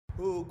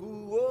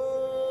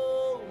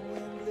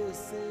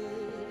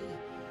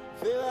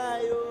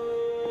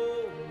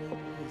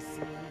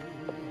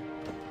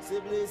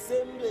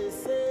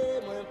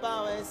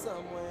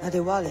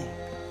Adewale,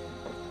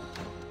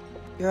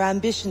 your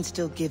ambition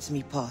still gives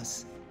me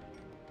pause.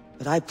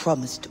 But I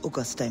promised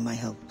Auguste my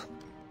help.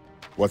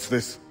 What's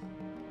this?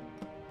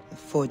 A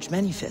forged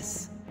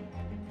manifest.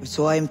 Or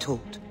so I am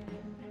told.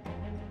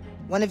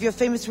 One of your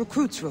famous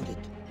recruits wrote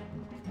it.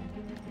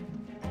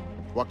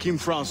 Joachim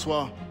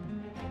Francois,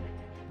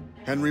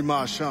 Henry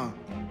Marchand,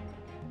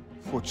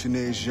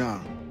 Fortuné Jean.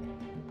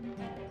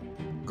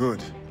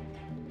 Good.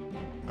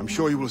 I'm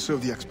sure you will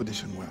serve the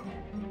expedition well.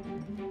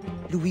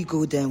 Louis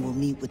Gaudin will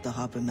meet with the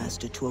harbor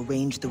master to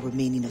arrange the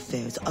remaining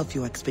affairs of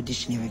your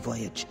expeditionary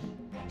voyage.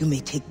 You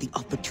may take the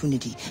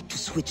opportunity to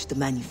switch the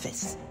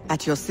manifest.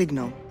 At your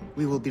signal,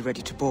 we will be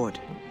ready to board.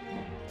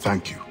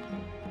 Thank you.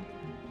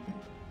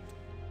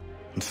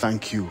 And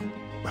thank you,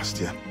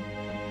 Bastien.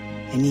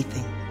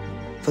 Anything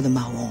for the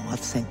Marron of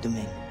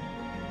Saint-Domingue.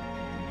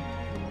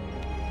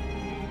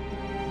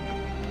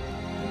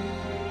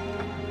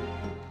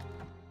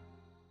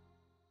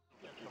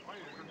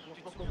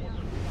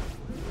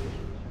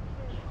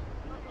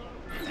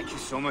 Thank you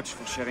so much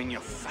for sharing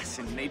your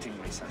fascinating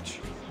research.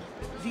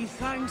 The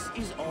thanks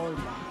is all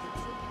mine.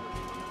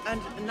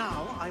 And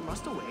now I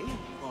must away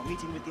for a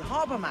meeting with the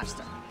harbor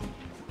master.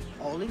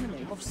 All in the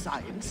name of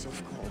science,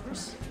 of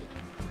course.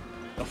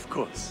 Of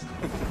course.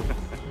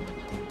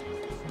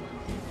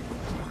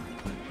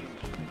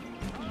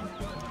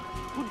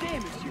 Good day,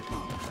 monsieur.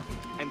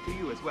 And to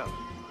you as well.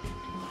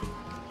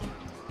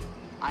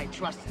 I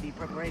trust the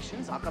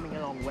preparations are coming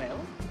along well.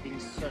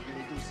 Things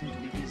certainly do seem to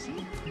be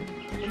busy.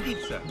 Indeed,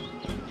 sir.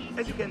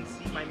 As you can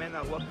see, my men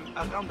are working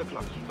around the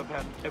clock to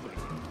prepare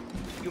everything.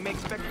 You may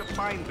expect a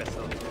fine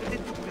vessel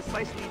fitted to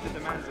precisely the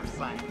demands of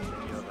science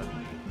and your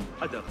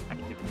other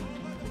activities.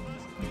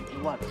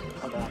 What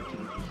other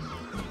activities?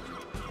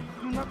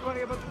 Do not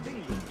worry about the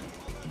things.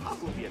 I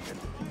will be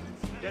attended.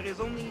 There is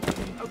only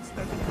an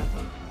outstanding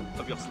matter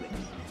of your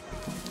slaves.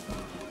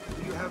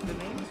 Do you have the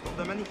names of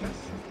the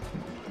manifest?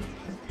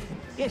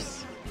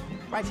 Yes,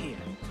 right here.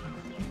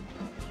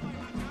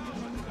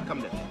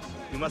 Come then.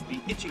 You must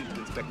be itching to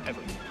inspect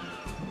everything.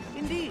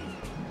 Indeed,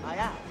 I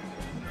am.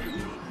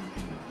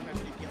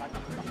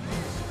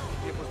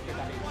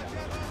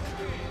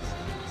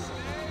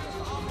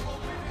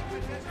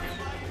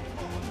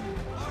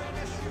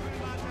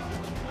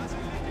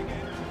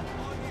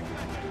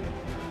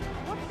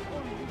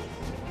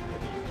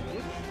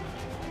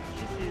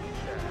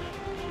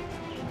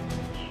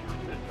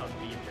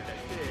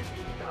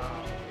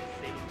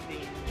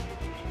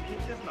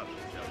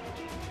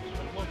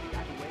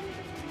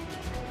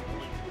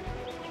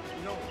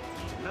 No,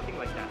 nothing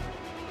like that.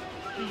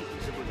 Please,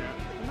 Mr. Baudin,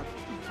 not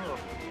too far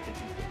off.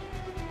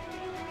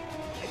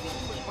 I think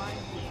you will find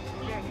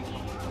very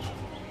comfortable.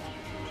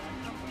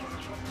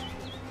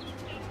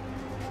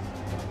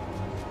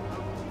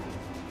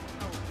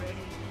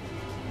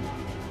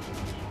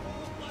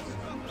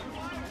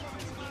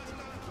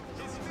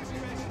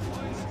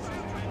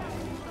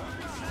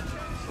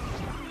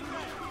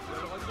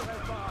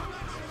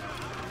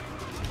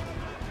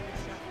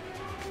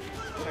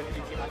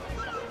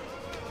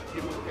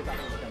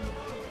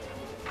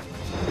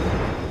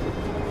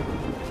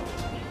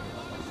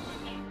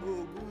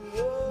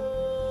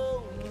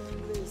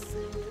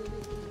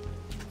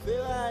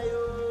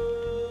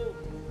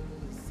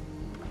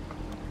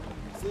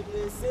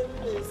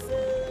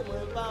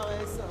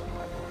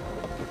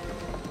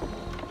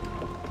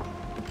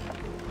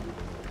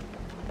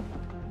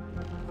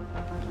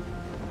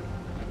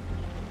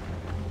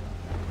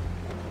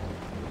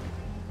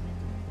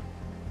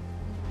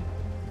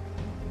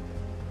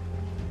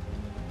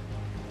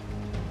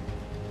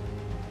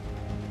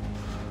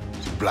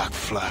 Black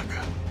flag.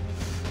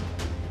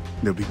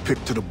 They'll be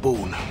picked to the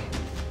bone.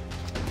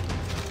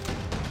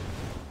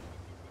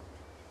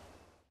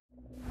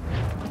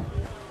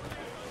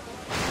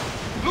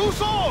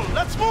 Loose all!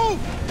 Let's move!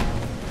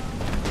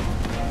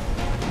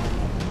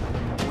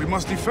 We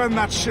must defend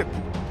that ship.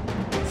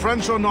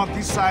 French or not,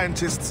 these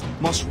scientists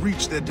must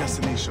reach their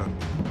destination.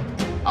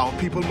 Our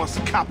people must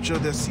capture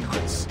their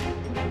secrets.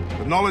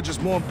 The knowledge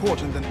is more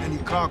important than any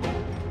cargo.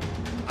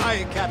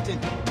 Aye, Captain.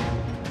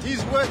 It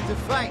is worth the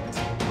fight.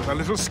 With a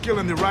little skill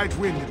in the right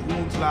wind, it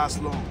won't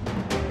last long.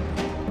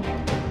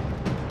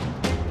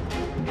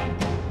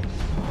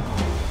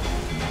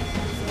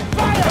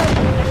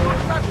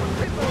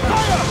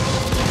 Fire!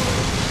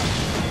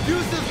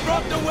 Deuces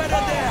brought the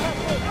weather there!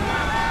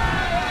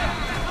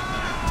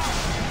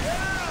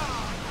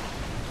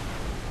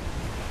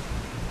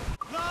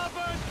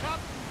 Larboard,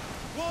 Captain!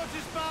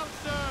 Water's bound,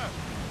 sir!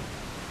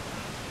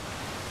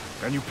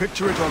 Can you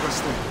picture it,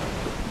 Augustine?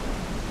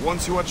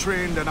 Once you are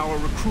trained and our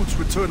recruits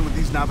return with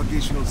these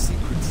navigational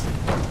secrets,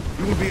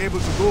 you will be able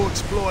to go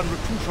explore and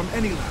recruit from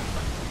any land.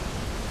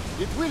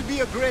 It will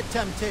be a great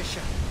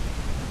temptation.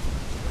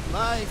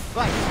 My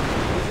fight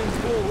is in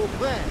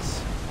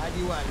Port-au-Prince,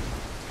 Adewale.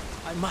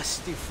 I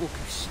must stay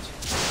focused.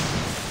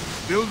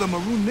 Build a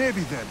maroon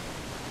navy then.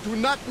 Do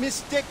not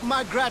mistake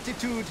my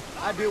gratitude,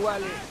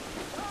 Adewale.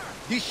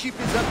 This ship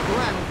is a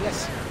grand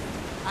blessing.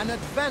 An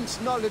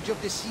advanced knowledge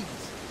of the seas,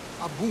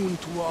 a boon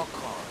to our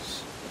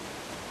cause.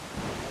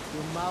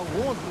 The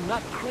Mawon do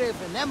not crave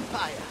an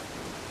empire,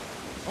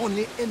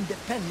 only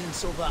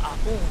independence over our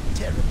own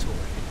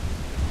territory.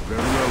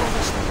 Very well,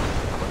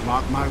 Augustine. But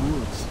mark my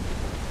words,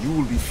 you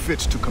will be fit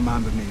to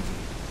command a navy,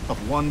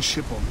 of one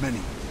ship or many,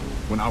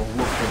 when our work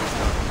here is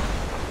done.